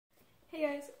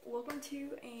Hey guys, welcome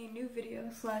to a new video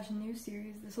slash new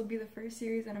series. This will be the first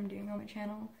series that I'm doing on my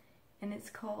channel, and it's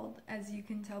called, as you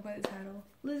can tell by the title,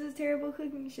 Liz's Terrible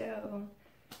Cooking Show.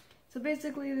 So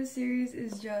basically this series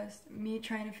is just me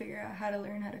trying to figure out how to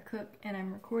learn how to cook, and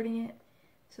I'm recording it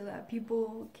so that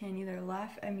people can either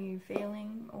laugh at me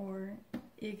failing or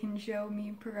it can show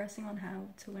me progressing on how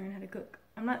to learn how to cook.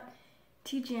 I'm not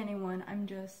teaching anyone, I'm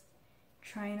just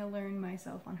trying to learn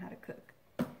myself on how to cook.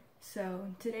 So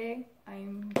today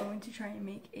I'm going to try and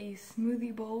make a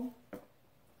smoothie bowl.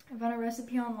 I found a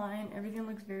recipe online. Everything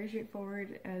looks very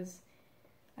straightforward, as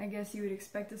I guess you would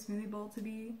expect a smoothie bowl to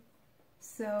be.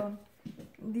 So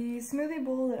the smoothie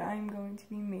bowl that I'm going to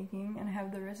be making, and I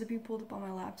have the recipe pulled up on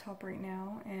my laptop right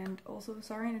now, and also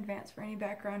sorry in advance for any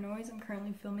background noise. I'm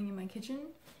currently filming in my kitchen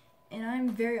and I'm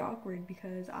very awkward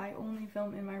because I only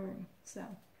film in my room. So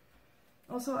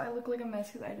also, I look like a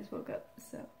mess because I just woke up,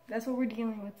 so that's what we're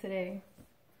dealing with today.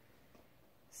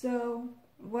 So,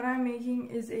 what I'm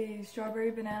making is a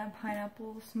strawberry banana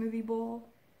pineapple smoothie bowl.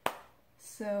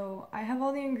 So, I have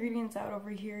all the ingredients out over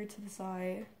here to the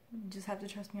side. You just have to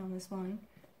trust me on this one.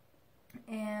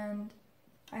 And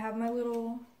I have my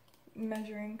little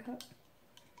measuring cup.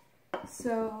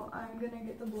 So, I'm gonna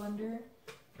get the blender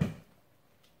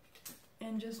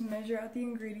and just measure out the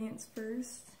ingredients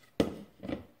first.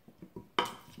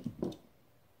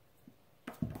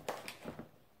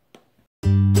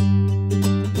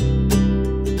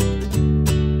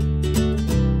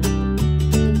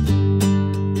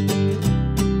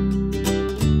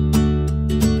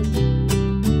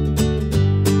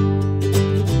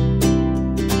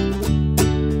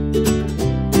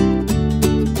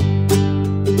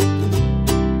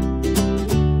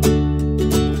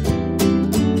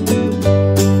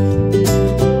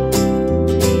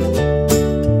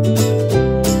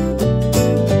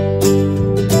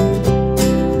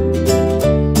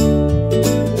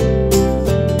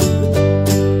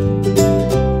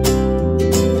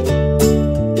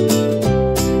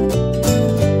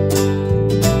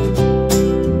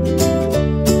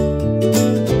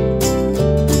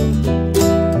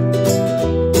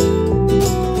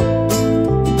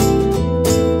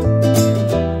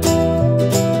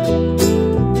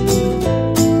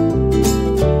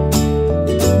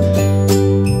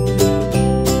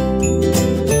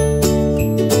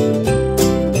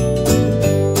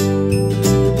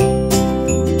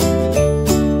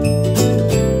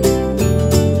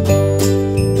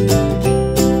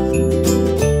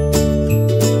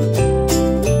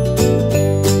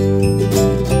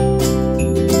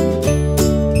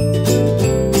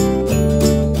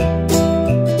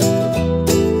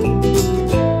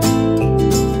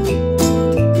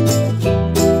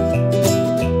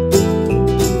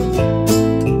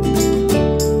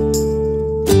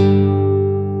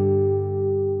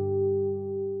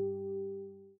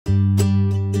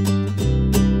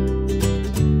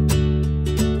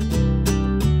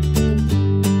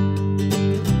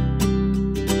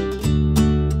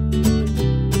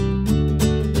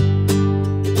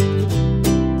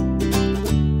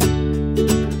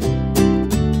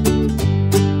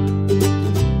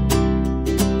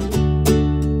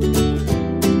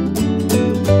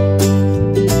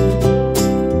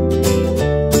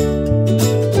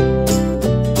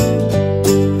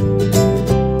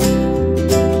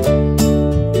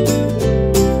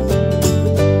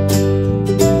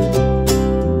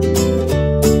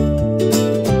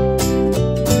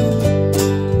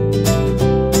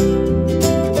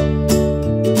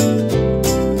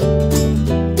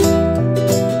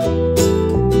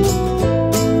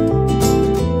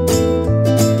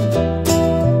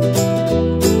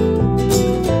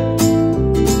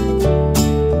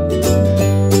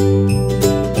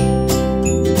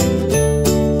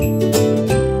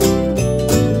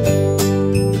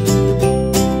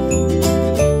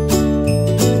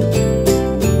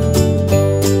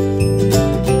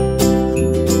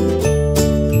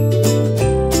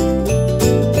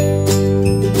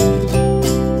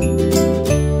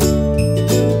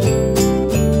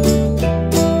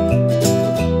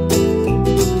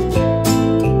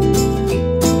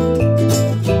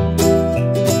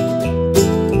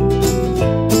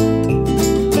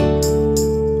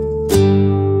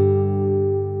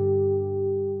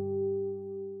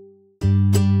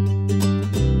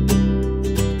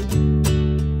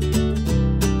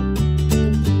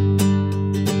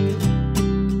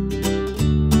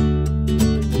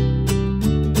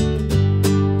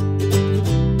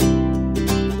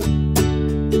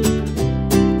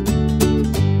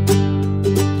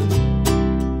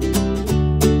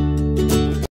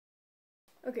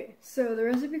 So the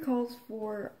recipe calls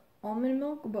for almond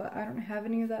milk, but I don't have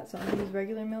any of that, so I'm gonna use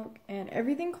regular milk. And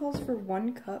everything calls for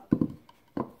 1 cup,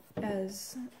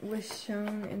 as was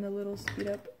shown in the little speed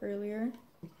up earlier.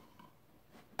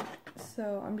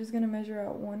 So I'm just gonna measure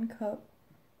out 1 cup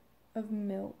of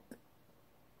milk.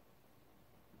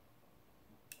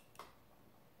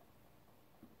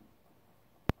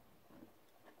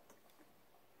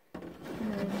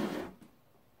 And then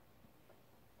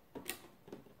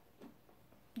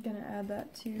I'm gonna add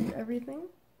that to everything.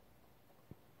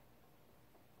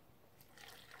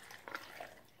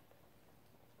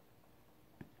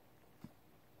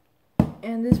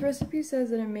 And this recipe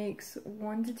says that it makes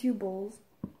 1 to 2 bowls.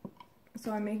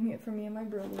 So I'm making it for me and my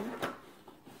brother.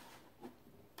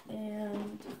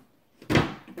 And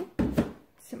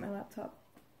let's hit my laptop.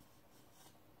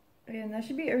 And that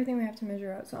should be everything we have to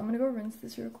measure out. So I'm gonna go rinse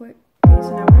this real quick. Okay,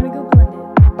 so now we're gonna go blend it.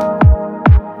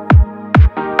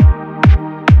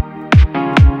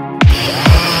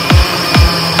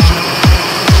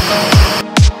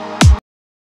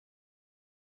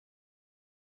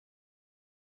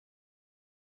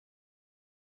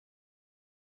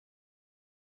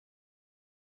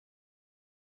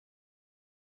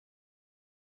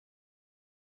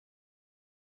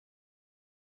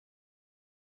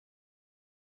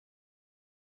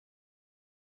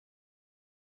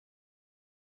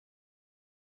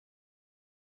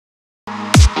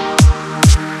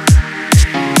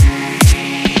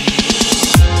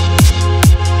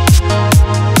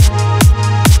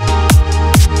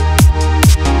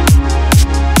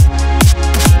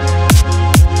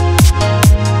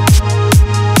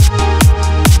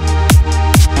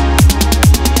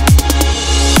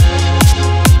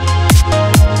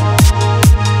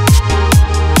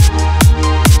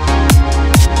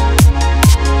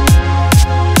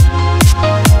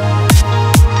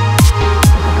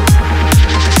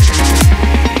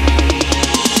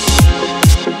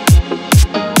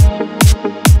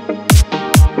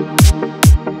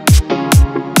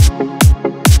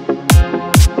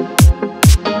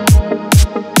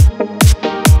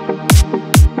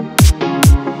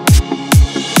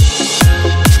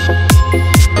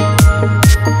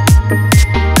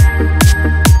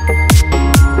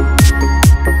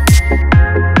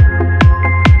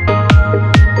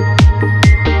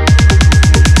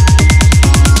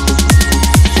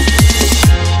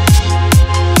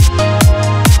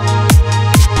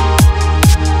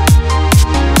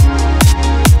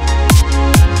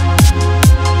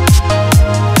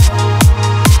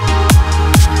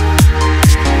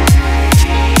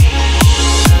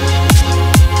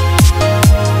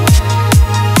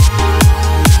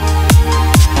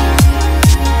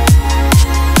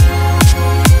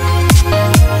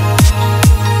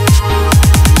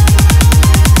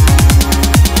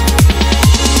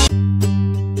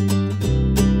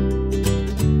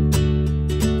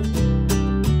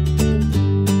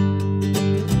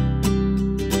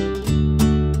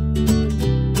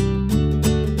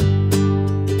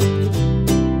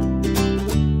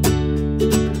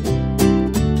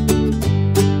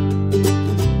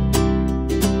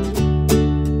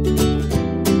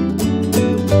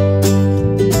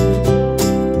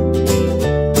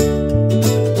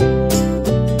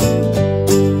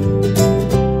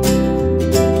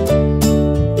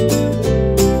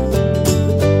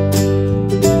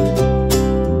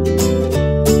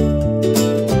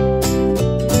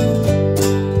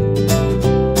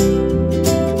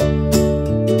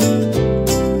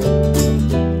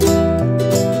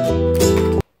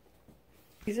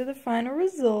 These are the final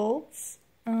results.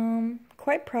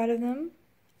 Quite proud of them.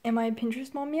 Am I a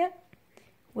Pinterest mom yet?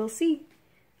 We'll see.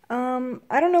 I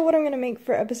don't know what I'm going to make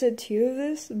for episode 2 of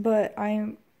this, but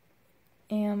I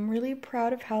am really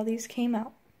proud of how these came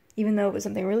out, even though it was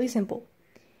something really simple.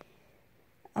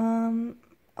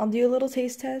 I'll do a little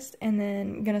taste test, and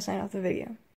then I'm going to sign off the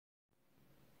video.